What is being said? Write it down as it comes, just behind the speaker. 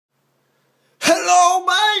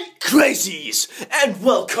Daisies, and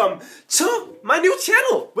welcome to my new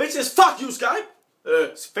channel, which is fuck you Skype,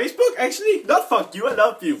 Facebook actually, not fuck you, I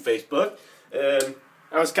love you Facebook. That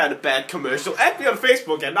was kind of bad commercial. Add me on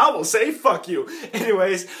Facebook and I will say fuck you.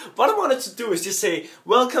 Anyways, what I wanted to do is just say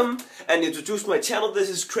welcome and introduce my channel. This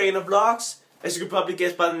is CrainerVlogs. As you can probably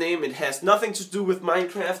guess by the name, it has nothing to do with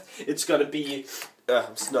Minecraft. It's gonna be,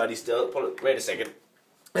 I'm snotty still, wait a second.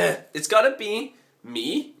 It's gonna be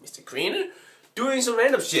me, Mr. Crainer, doing some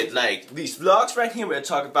random shit like these vlogs right here where I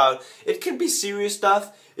talk about, it can be serious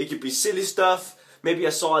stuff, it could be silly stuff. Maybe I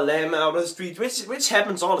saw a llama out on the street, which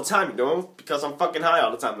happens all the time, you know, because I'm fucking high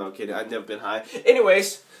all the time. No, I'm kidding, I've never been high.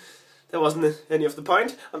 Anyways, that wasn't any of the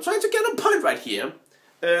point. I'm trying to get a point right here.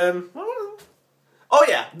 Oh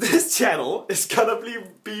yeah, this channel is gonna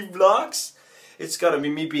be vlogs. It's gonna be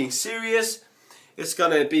me being serious. It's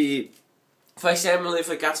gonna be, for example, if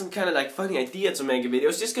I got some kind of like funny idea to make a video,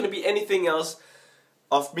 it's just gonna be anything else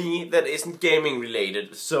of me that isn't gaming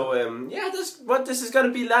related. So yeah, that's what this is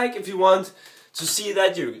gonna be like. If you want to see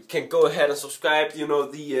that, you can go ahead and subscribe. You know,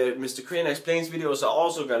 the Mr. Crainer Explains videos are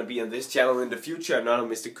also gonna be on this channel in the future. I'm not on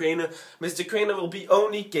Mr. Crainer. Mr. Crainer will be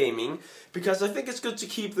only gaming, because I think it's good to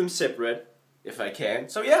keep them separate, if I can.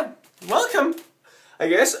 So yeah, welcome, I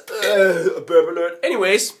guess. A burp alert.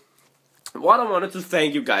 Anyways, what I wanted to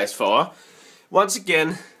thank you guys for, once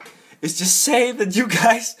again, is just say that you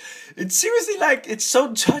guys, it's seriously like, it's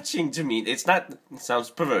so touching to me. It's not, it sounds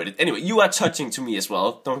perverted. Anyway, you are touching to me as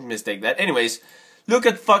well. Don't mistake that. Anyways, look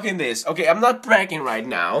at fucking this. Okay, I'm not bragging right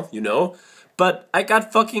now, you know, but I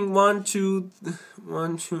got fucking 1, 2,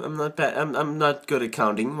 I'm not bad. I'm not good at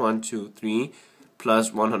counting. 1, 2, 3.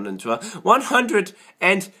 Plus 112,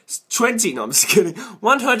 120, no I'm just kidding,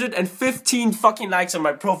 115 fucking likes on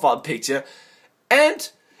my profile picture,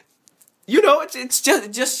 and you know, it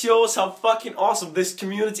just shows how fucking awesome this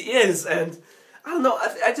community is. And I don't know,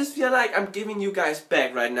 I just feel like I'm giving you guys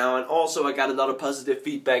back right now. And also I got a lot of positive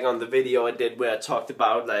feedback on the video I did where I talked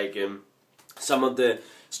about like some of the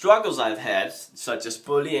struggles I've had, such as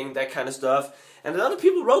bullying, that kind of stuff, and a lot of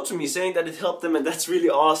people wrote to me saying that it helped them, and that's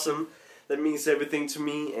really awesome. That means everything to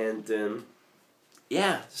me. And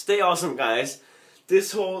yeah, stay awesome guys.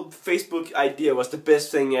 This whole Facebook idea was the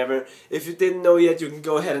best thing ever. If you didn't know yet, you can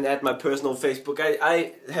go ahead and add my personal Facebook.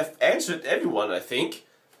 I have answered everyone, I think.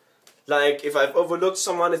 Like, if I've overlooked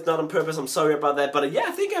someone, it's not on purpose, I'm sorry about that. But yeah,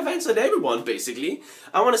 I think I've answered everyone, basically.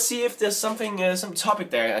 I want to see if there's something, some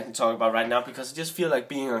topic there I can talk about right now, because I just feel like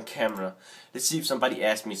being on camera. Let's see if somebody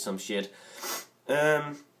asks me some shit.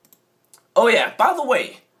 Oh yeah, by the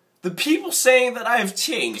way, the people saying that I have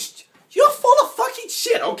changed, you're full of fucking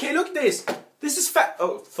shit, okay? Look at this. This is fat.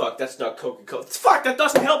 Oh, fuck, that's not Coca-Cola. Fuck, that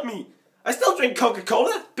doesn't help me. I still drink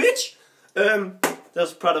Coca-Cola, bitch.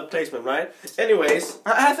 That's product placement, right? Anyways,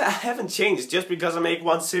 I haven't changed just because I make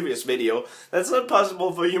one serious video. That's not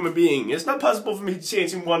possible for a human being. It's not possible for me to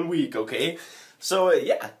change in 1 week, okay? So,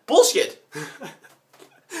 yeah, bullshit.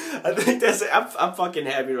 I think that's it. I'm fucking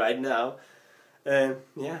happy right now.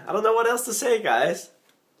 Yeah, I don't know what else to say, guys.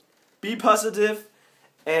 Be positive,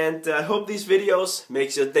 and I hope these videos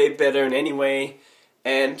makes your day better in any way.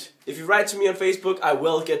 And if you write to me on Facebook, I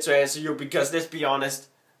will get to answer you, because let's be honest,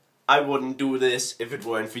 I wouldn't do this if it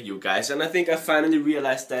weren't for you guys. And I think I finally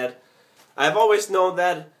realized that. I've always known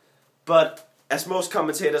that, but as most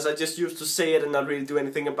commentators, I just used to say it and not really do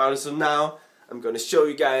anything about it. So now I'm gonna show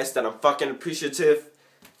you guys that I'm fucking appreciative.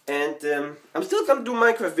 And I'm still gonna do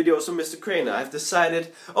Minecraft videos on Mr. Crainer. I've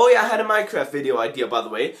decided. Oh yeah, I had a Minecraft video idea, by the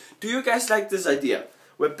way. Do you guys like this idea?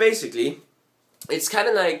 Where basically, it's kind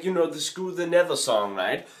of like, you know, the Screw the Nether song,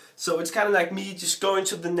 right? So it's kind of like me just going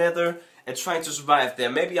to the Nether and trying to survive there.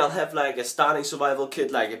 Maybe I'll have like a starting survival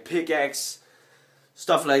kit, like a pickaxe,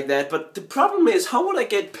 stuff like that. But the problem is, how would I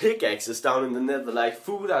get pickaxes down in the Nether? Like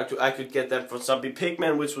food, I could get them from zombie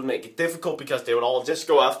pigmen, which would make it difficult because they would all just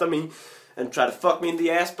go after me and try to fuck me in the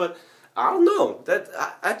ass. But I don't know.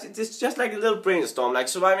 It's just like a little brainstorm. Like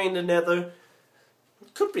surviving in the Nether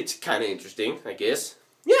could be kind of interesting, I guess.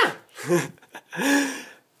 Yeah.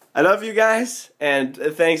 I love you guys, and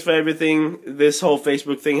thanks for everything. This whole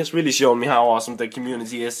Facebook thing has really shown me how awesome the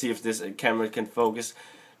community is. See if this camera can focus.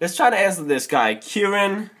 Let's try to answer this guy,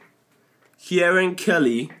 Kieran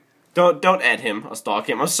Kelly. Don't add him or stalk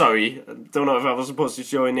him. I'm sorry. I don't know if I was supposed to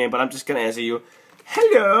show your name, but I'm just gonna answer you.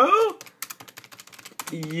 Hello,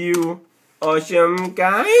 you awesome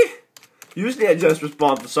guy. Usually I just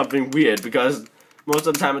respond to something weird because most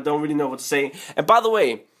of the time I don't really know what to say. And by the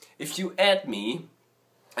way, if you add me,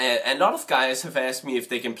 a lot of guys have asked me if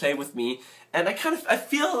they can play with me, and I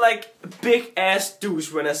feel like a big ass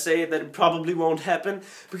douche when I say that it probably won't happen,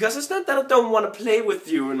 because it's not that I don't want to play with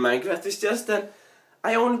you in Minecraft, it's just that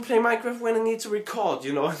I only play Minecraft when I need to record,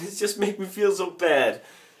 you know, and it just makes me feel so bad.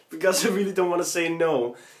 Because I really don't want to say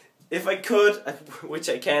no. If I could, which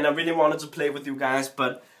I can, I really wanted to play with you guys,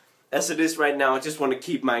 but as it is right now, I just want to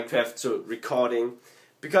keep Minecraft to recording.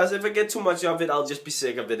 Because if I get too much of it, I'll just be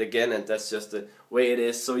sick of it again, and that's just the way it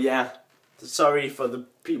is. So yeah, sorry for the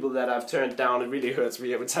people that I've turned down. It really hurts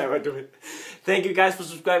me every time I do it. Thank you guys for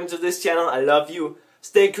subscribing to this channel. I love you.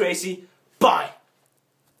 Stay crazy. Bye.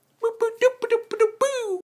 Boop, boop, doop.